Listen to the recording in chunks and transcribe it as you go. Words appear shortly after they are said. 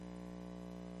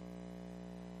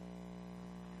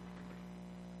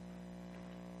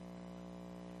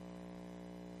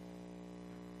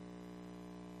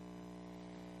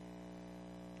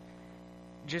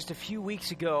Just a few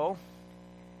weeks ago,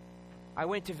 I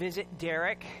went to visit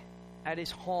Derek at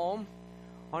his home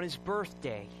on his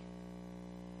birthday.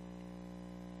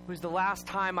 It was the last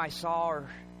time I saw or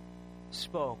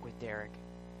spoke with Derek.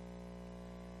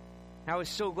 I was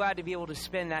so glad to be able to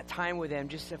spend that time with him,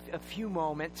 just a few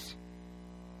moments,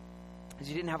 as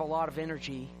he didn't have a lot of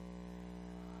energy.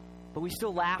 But we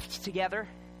still laughed together.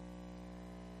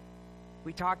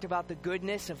 We talked about the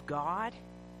goodness of God,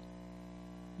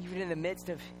 even in the midst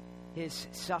of his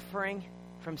suffering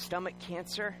from stomach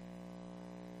cancer.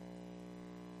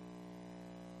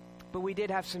 But we did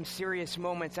have some serious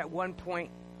moments. At one point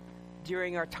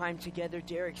during our time together,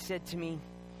 Derek said to me,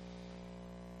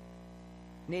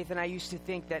 "Nathan, I used to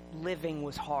think that living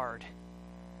was hard,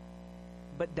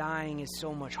 but dying is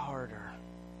so much harder."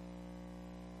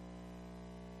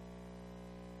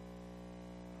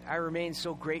 I remain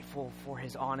so grateful for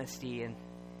his honesty in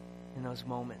those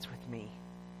moments with me.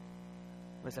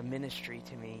 It was a ministry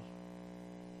to me.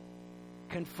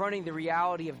 Confronting the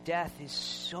reality of death is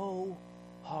so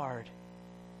hard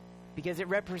because it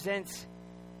represents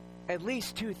at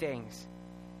least two things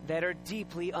that are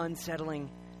deeply unsettling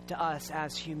to us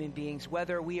as human beings,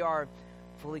 whether we are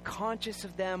fully conscious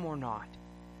of them or not.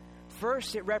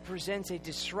 First, it represents a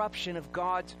disruption of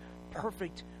God's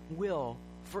perfect will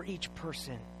for each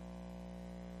person.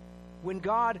 When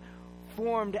God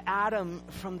formed Adam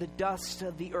from the dust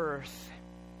of the earth,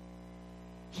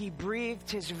 He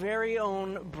breathed His very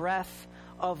own breath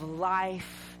of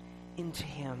life into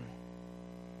him.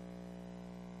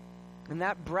 And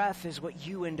that breath is what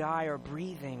you and I are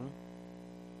breathing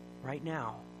right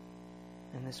now,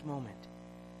 in this moment.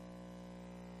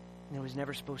 And it was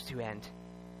never supposed to end.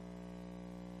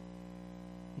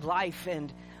 Life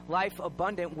and life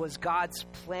abundant was God's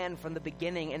plan from the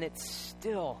beginning, and it's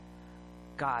still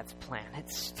God's plan.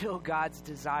 It's still God's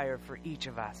desire for each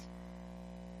of us.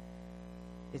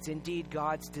 It's indeed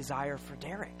God's desire for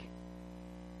Derek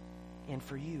and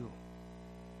for you.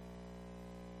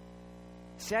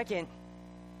 Second,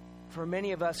 for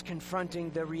many of us, confronting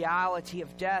the reality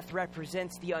of death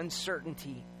represents the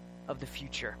uncertainty of the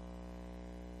future.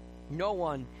 No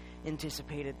one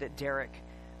anticipated that Derek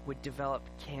would develop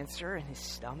cancer in his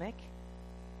stomach.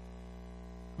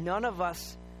 None of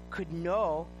us could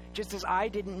know, just as I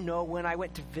didn't know when I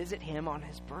went to visit him on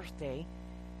his birthday,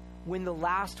 when the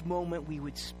last moment we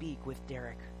would speak with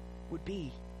Derek would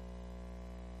be.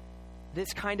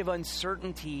 This kind of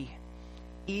uncertainty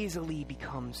easily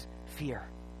becomes fear.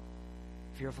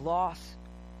 Fear of loss,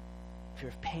 fear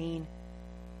of pain,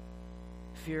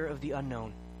 fear of the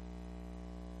unknown.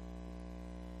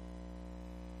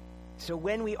 So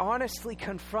when we honestly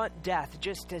confront death,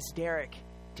 just as Derek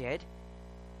did,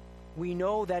 we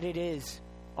know that it is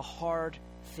a hard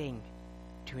thing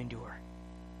to endure.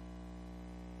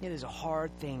 It is a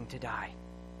hard thing to die.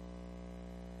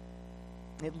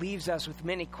 It leaves us with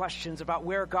many questions about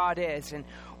where God is and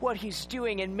what He's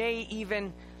doing, and may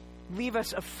even leave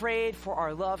us afraid for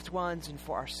our loved ones and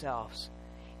for ourselves.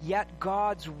 Yet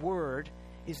God's word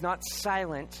is not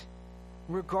silent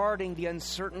regarding the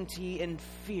uncertainty and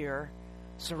fear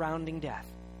surrounding death.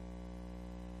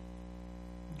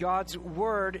 God's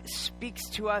word speaks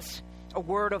to us a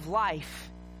word of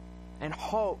life and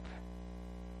hope.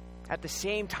 At the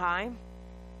same time,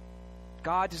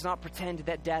 God does not pretend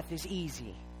that death is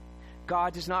easy.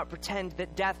 God does not pretend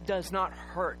that death does not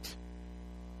hurt.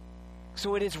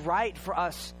 So it is right for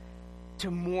us to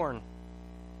mourn.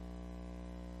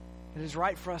 It is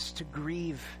right for us to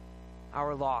grieve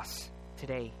our loss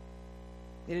today.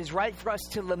 It is right for us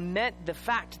to lament the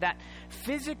fact that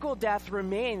physical death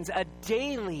remains a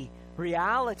daily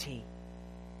reality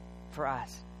for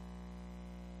us.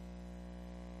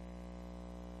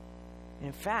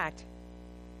 In fact,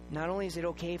 not only is it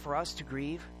okay for us to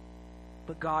grieve,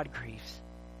 but God grieves.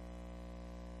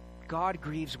 God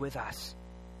grieves with us.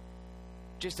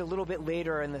 Just a little bit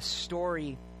later in the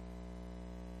story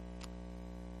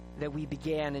that we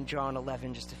began in John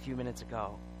 11 just a few minutes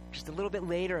ago, just a little bit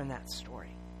later in that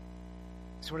story,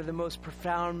 it's one of the most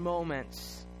profound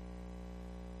moments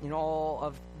in all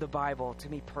of the Bible, to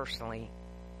me personally.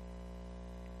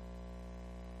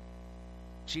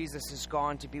 Jesus is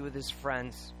gone to be with his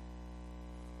friends,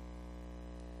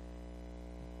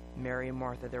 Mary and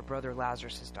Martha. Their brother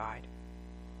Lazarus has died.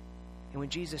 And when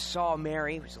Jesus saw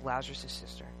Mary, who was Lazarus'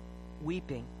 sister,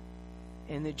 weeping,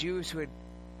 and the Jews who had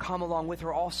come along with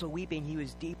her also weeping, he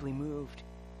was deeply moved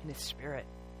in his spirit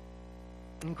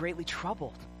and greatly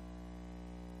troubled.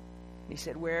 He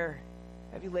said, "Where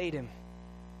have you laid him?"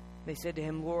 They said to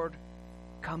him, "Lord,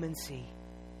 come and see."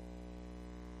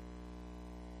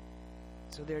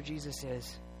 So there Jesus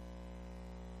is,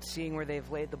 seeing where they've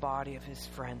laid the body of his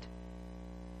friend.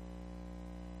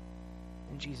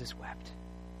 And Jesus wept.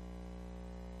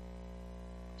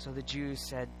 So the Jews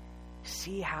said,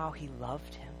 "See how he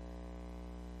loved him."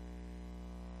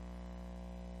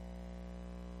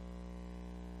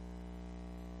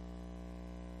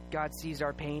 God sees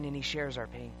our pain and he shares our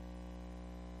pain.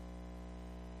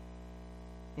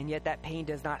 And yet that pain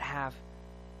does not have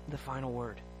the final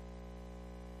word.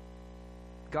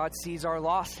 God sees our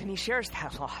loss and he shares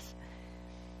that loss.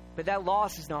 But that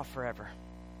loss is not forever.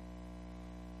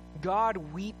 God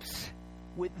weeps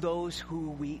with those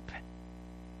who weep,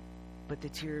 but the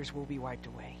tears will be wiped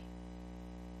away.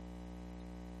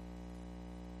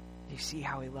 You see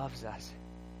how he loves us.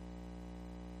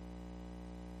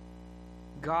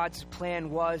 God's plan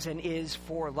was and is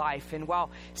for life. And while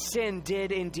sin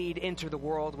did indeed enter the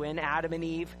world when Adam and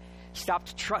Eve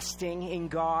stopped trusting in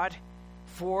God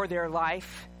for their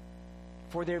life,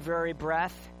 for their very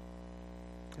breath,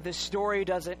 the story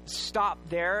doesn't stop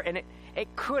there, and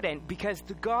it couldn't, because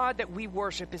the God that we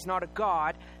worship is not a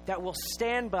God that will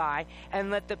stand by and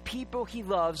let the people he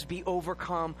loves be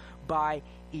overcome by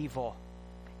evil.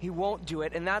 He won't do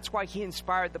it, and that's why he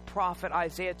inspired the prophet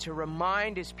Isaiah to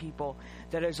remind his people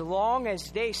that as long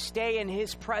as they stay in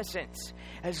his presence,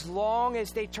 as long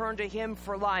as they turn to him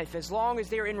for life, as long as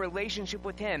they're in relationship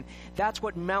with him, that's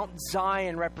what Mount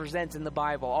Zion represents in the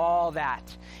Bible, all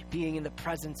that, being in the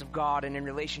presence of God and in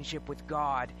relationship with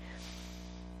God.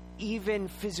 Even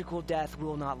physical death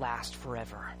will not last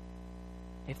forever,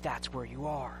 if that's where you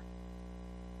are.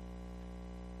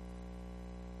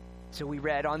 So we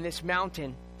read, on this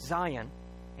mountain, Zion,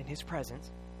 in his presence,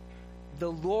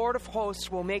 the Lord of hosts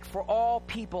will make for all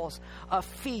peoples a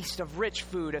feast of rich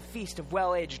food, a feast of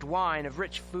well-aged wine, of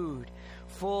rich food,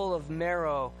 full of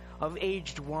marrow, of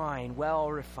aged wine,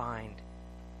 well refined.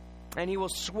 And he will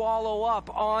swallow up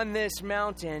on this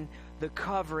mountain the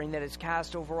covering that is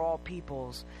cast over all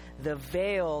peoples, the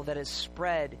veil that is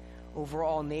spread over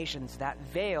all nations. That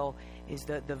veil is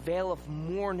the veil of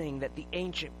mourning that the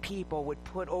ancient people would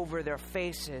put over their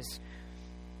faces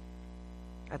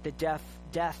at the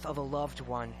death of a loved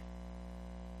one.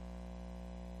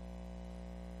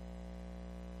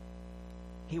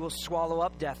 He will swallow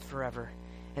up death forever,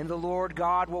 and the Lord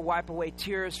God will wipe away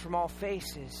tears from all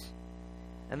faces,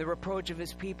 and the reproach of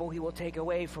his people he will take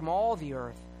away from all the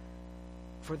earth,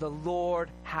 for the Lord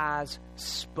has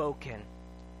spoken.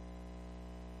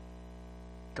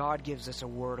 God gives us a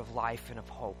word of life and of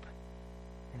hope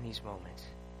in these moments.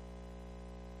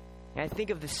 And I think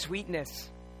of the sweetness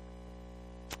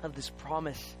of this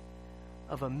promise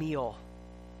of a meal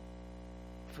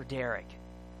for Derek,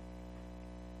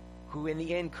 who in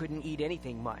the end couldn't eat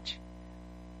anything much,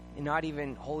 and not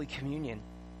even Holy Communion.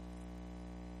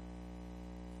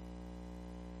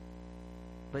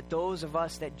 But those of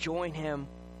us that join him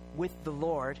with the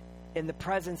Lord, in the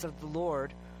presence of the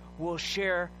Lord, will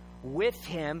share with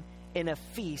him in a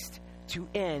feast to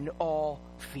end all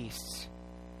feasts.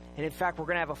 And in fact, we're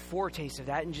going to have a foretaste of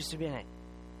that in just a minute.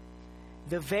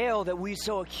 The veil that we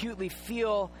so acutely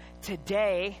feel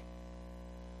today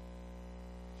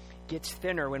gets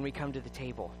thinner when we come to the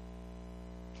table.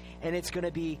 And it's going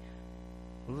to be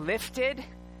lifted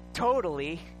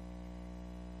totally,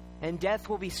 and death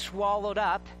will be swallowed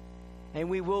up, and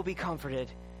we will be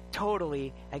comforted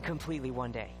totally and completely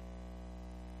one day.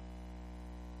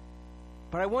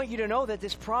 But I want you to know that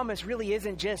this promise really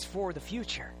isn't just for the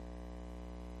future.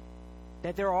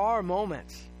 That there are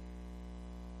moments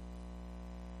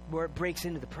where it breaks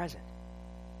into the present.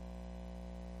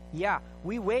 Yeah,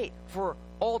 we wait for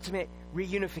ultimate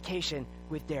reunification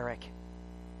with Derek.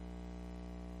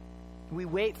 We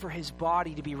wait for his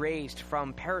body to be raised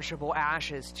from perishable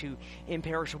ashes to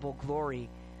imperishable glory.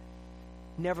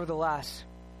 Nevertheless,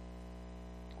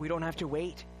 we don't have to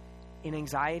wait in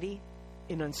anxiety,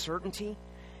 in uncertainty.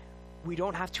 We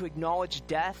don't have to acknowledge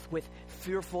death with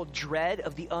fearful dread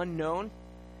of the unknown,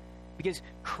 because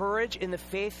courage in the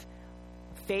face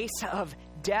of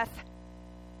death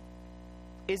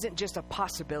isn't just a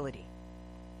possibility.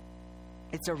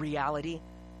 It's a reality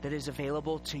that is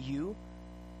available to you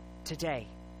today.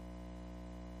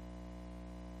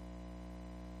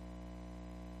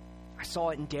 I saw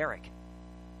it in Derek.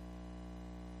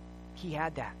 He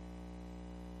had that.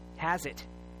 Has it.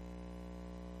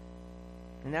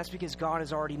 And that's because God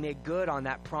has already made good on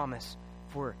that promise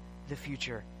for the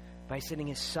future by sending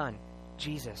his son,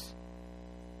 Jesus,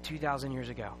 2,000 years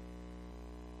ago.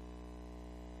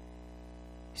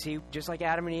 See, just like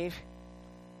Adam and Eve,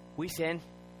 we sin.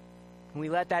 And we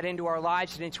let that into our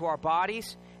lives and into our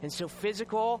bodies. And so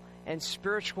physical and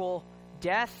spiritual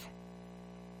death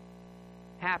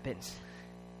happens.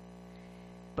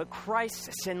 But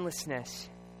Christ's sinlessness,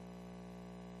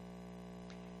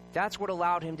 that's what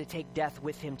allowed him to take death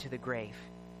with him to the grave.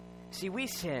 See, we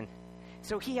sin,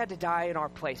 so he had to die in our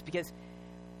place, because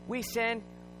we sin,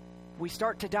 we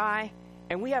start to die,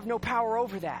 and we have no power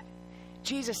over that.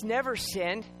 Jesus never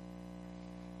sinned,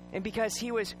 and because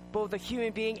he was both a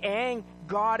human being and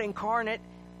God incarnate,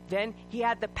 then he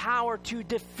had the power to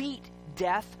defeat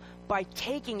death by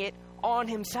taking it on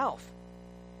himself.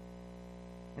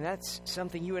 And that's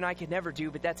something you and I could never do,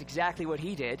 but that's exactly what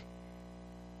he did.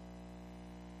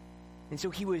 And so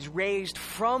he was raised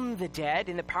from the dead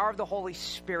in the power of the Holy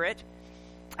Spirit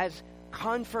as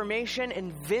confirmation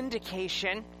and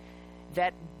vindication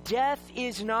that death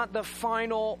is not the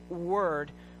final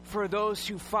word for those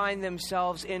who find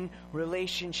themselves in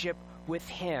relationship with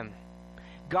him.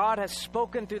 God has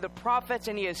spoken through the prophets,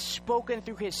 and he has spoken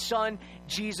through his Son,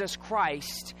 Jesus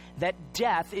Christ, that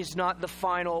death is not the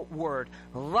final word.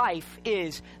 Life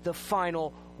is the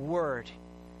final word.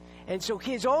 And so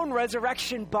his own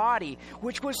resurrection body,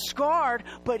 which was scarred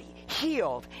but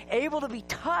healed, able to be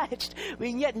touched,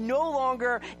 and yet no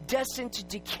longer destined to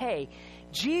decay,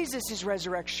 Jesus'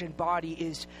 resurrection body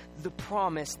is the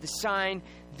promise, the sign,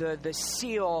 the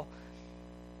seal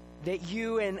that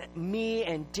you and me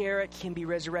and Derek can be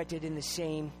resurrected in the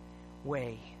same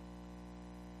way.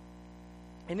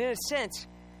 And in a sense,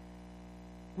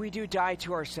 we do die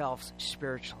to ourselves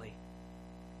spiritually,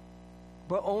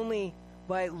 but only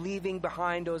by leaving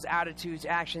behind those attitudes,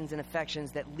 actions, and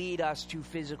affections that lead us to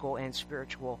physical and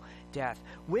spiritual death.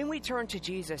 When we turn to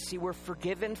Jesus, see, we're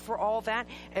forgiven for all that,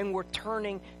 and we're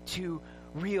turning to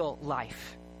real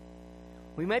life.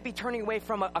 We might be turning away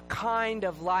from a kind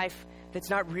of life that's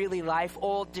not really life,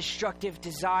 old destructive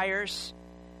desires,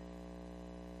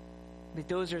 but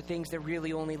those are things that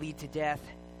really only lead to death.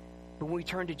 But when we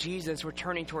turn to Jesus, we're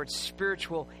turning towards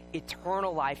spiritual,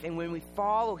 eternal life. And when we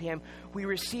follow him, we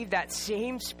receive that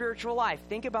same spiritual life.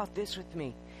 Think about this with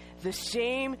me. The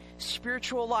same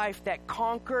spiritual life that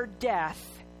conquered death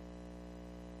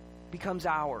becomes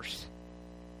ours.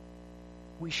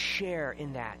 We share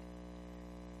in that.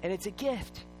 And it's a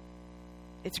gift.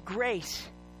 It's grace.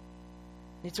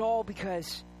 It's all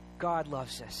because God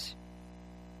loves us.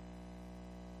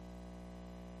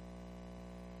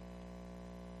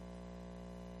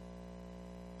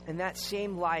 And that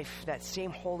same life, that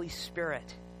same Holy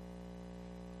Spirit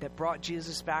that brought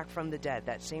Jesus back from the dead,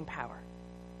 that same power,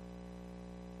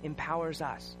 empowers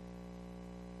us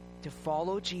to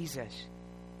follow Jesus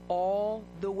all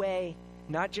the way,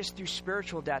 not just through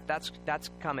spiritual death, that's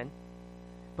coming,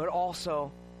 but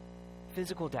also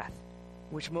physical death,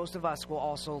 which most of us will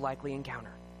also likely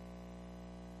encounter.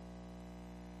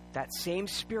 That same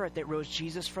Spirit that rose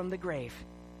Jesus from the grave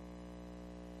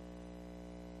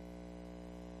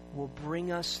will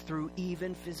bring us through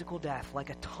even physical death like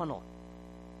a tunnel.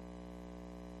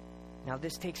 Now,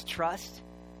 this takes trust.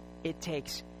 It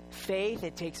takes faith.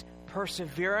 It takes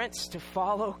perseverance to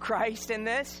follow Christ in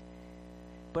this.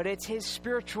 But it's his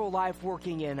spiritual life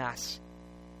working in us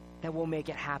that will make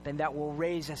it happen, that will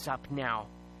raise us up now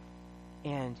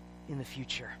and in the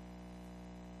future.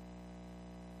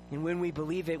 And when we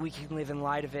believe it, we can live in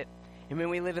light of it. And when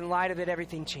we live in light of it,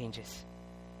 everything changes,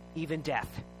 even death.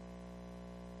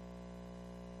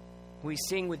 We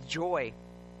sing with joy,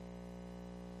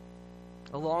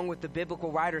 along with the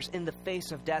biblical writers, in the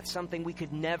face of death, something we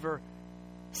could never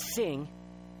sing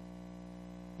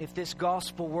if this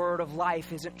gospel word of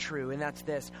life isn't true. And that's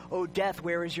this: "O death,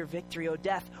 where is your victory? O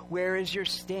death, where is your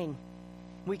sting?"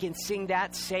 We can sing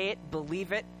that, say it,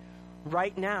 believe it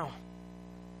right now.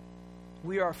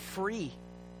 We are free.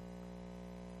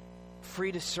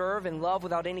 Free to serve and love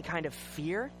without any kind of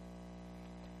fear.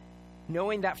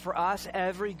 Knowing that for us,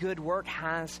 every good work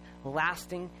has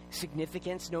lasting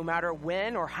significance, no matter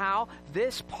when or how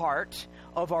this part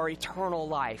of our eternal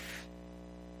life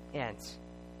ends.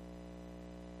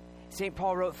 St.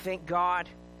 Paul wrote, thank God,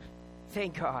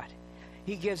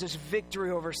 he gives us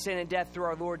victory over sin and death through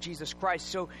our Lord Jesus Christ.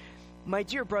 So, my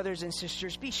dear brothers and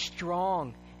sisters, be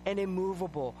strong and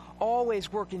immovable.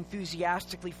 Always work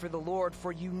enthusiastically for the Lord,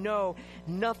 for you know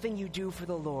nothing you do for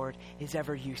the Lord is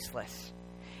ever useless.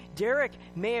 Derek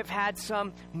may have had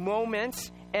some moments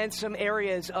and some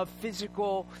areas of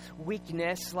physical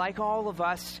weakness, like all of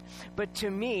us, but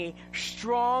to me,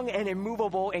 strong and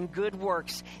immovable in good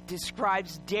works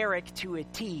describes Derek to a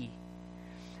T.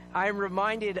 I am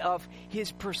reminded of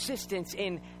his persistence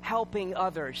in helping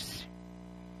others.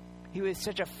 He was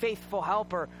such a faithful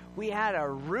helper. We had a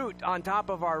root on top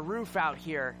of our roof out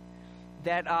here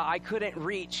that I couldn't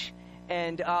reach.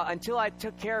 And until I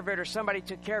took care of it or somebody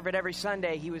took care of it every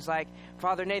Sunday, he was like,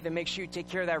 Father Nathan, make sure you take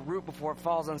care of that root before it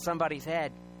falls on somebody's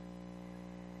head.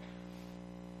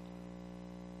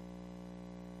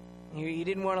 He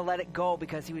didn't want to let it go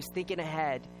because he was thinking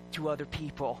ahead to other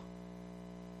people.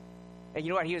 And you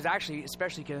know what? He was actually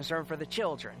especially concerned for the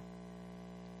children.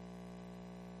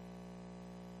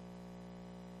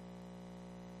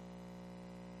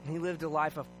 He lived a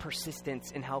life of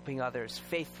persistence in helping others,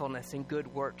 faithfulness in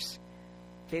good works,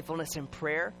 faithfulness in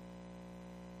prayer.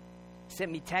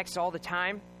 Sent me texts all the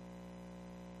time,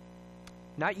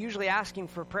 not usually asking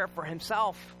for prayer for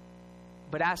himself,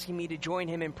 but asking me to join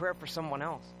him in prayer for someone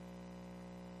else.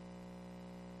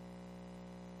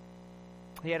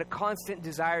 He had a constant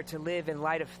desire to live in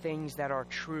light of things that are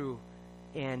true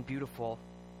and beautiful.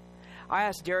 I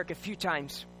asked Derek a few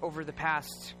times over the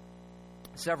past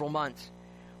several months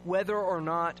whether or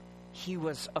not he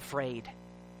was afraid.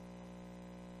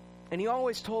 And he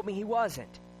always told me he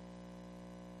wasn't.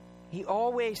 He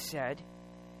always said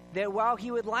that while he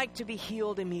would like to be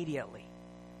healed immediately,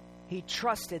 he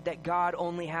trusted that God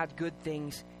only had good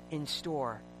things in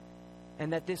store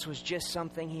and that this was just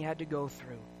something he had to go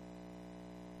through.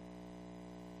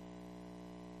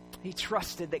 He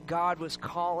trusted that God was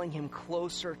calling him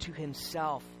closer to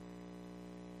himself,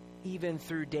 even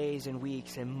through days and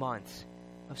weeks and months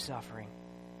of suffering.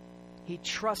 He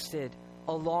trusted,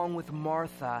 along with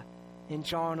Martha in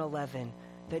John 11,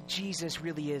 that Jesus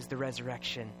really is the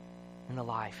resurrection and the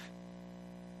life.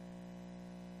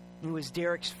 It was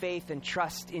Derek's faith and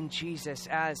trust in Jesus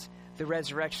as the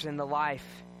resurrection and the life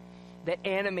that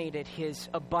animated his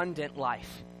abundant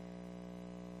life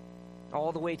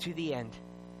all the way to the end.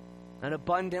 An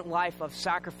abundant life of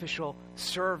sacrificial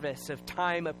service, of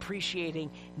time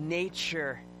appreciating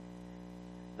nature,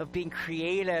 of being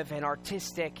creative and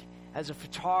artistic as a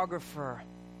photographer,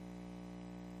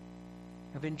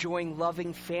 of enjoying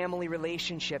loving family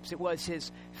relationships. It was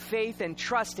his faith and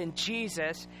trust in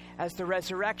Jesus as the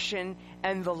resurrection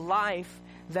and the life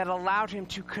that allowed him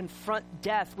to confront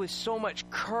death with so much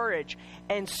courage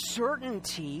and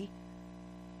certainty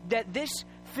that this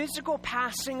physical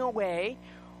passing away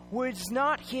was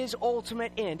not his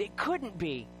ultimate end. It couldn't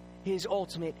be his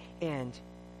ultimate end.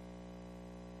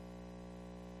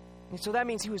 And so that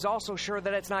means he was also sure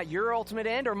that it's not your ultimate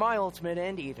end or my ultimate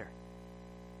end either.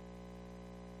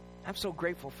 I'm so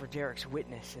grateful for Derek's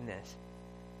witness in this.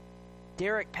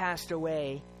 Derek passed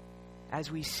away, as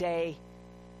we say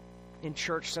in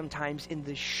church sometimes, in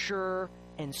the sure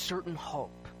and certain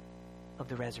hope of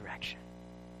the resurrection.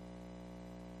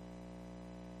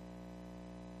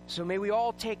 So may we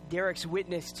all take Derek's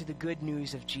witness to the good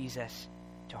news of Jesus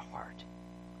to heart.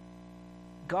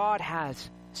 God has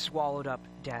swallowed up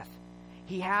death.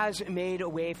 He has made a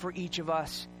way for each of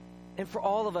us and for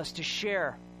all of us to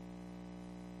share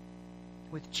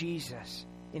with Jesus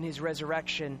in his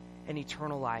resurrection and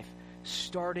eternal life,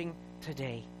 starting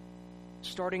today,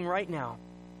 starting right now,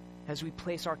 as we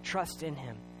place our trust in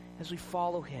him, as we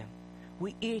follow him.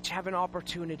 We each have an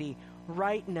opportunity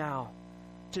right now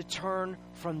to turn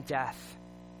from death,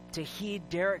 to heed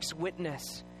Derek's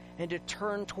witness, and to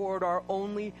turn toward our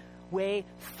only way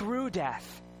through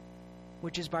death,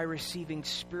 which is by receiving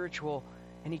spiritual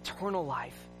and eternal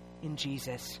life in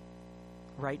Jesus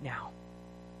right now.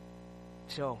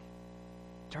 So,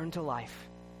 turn to life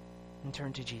and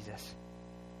turn to Jesus.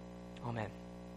 Amen.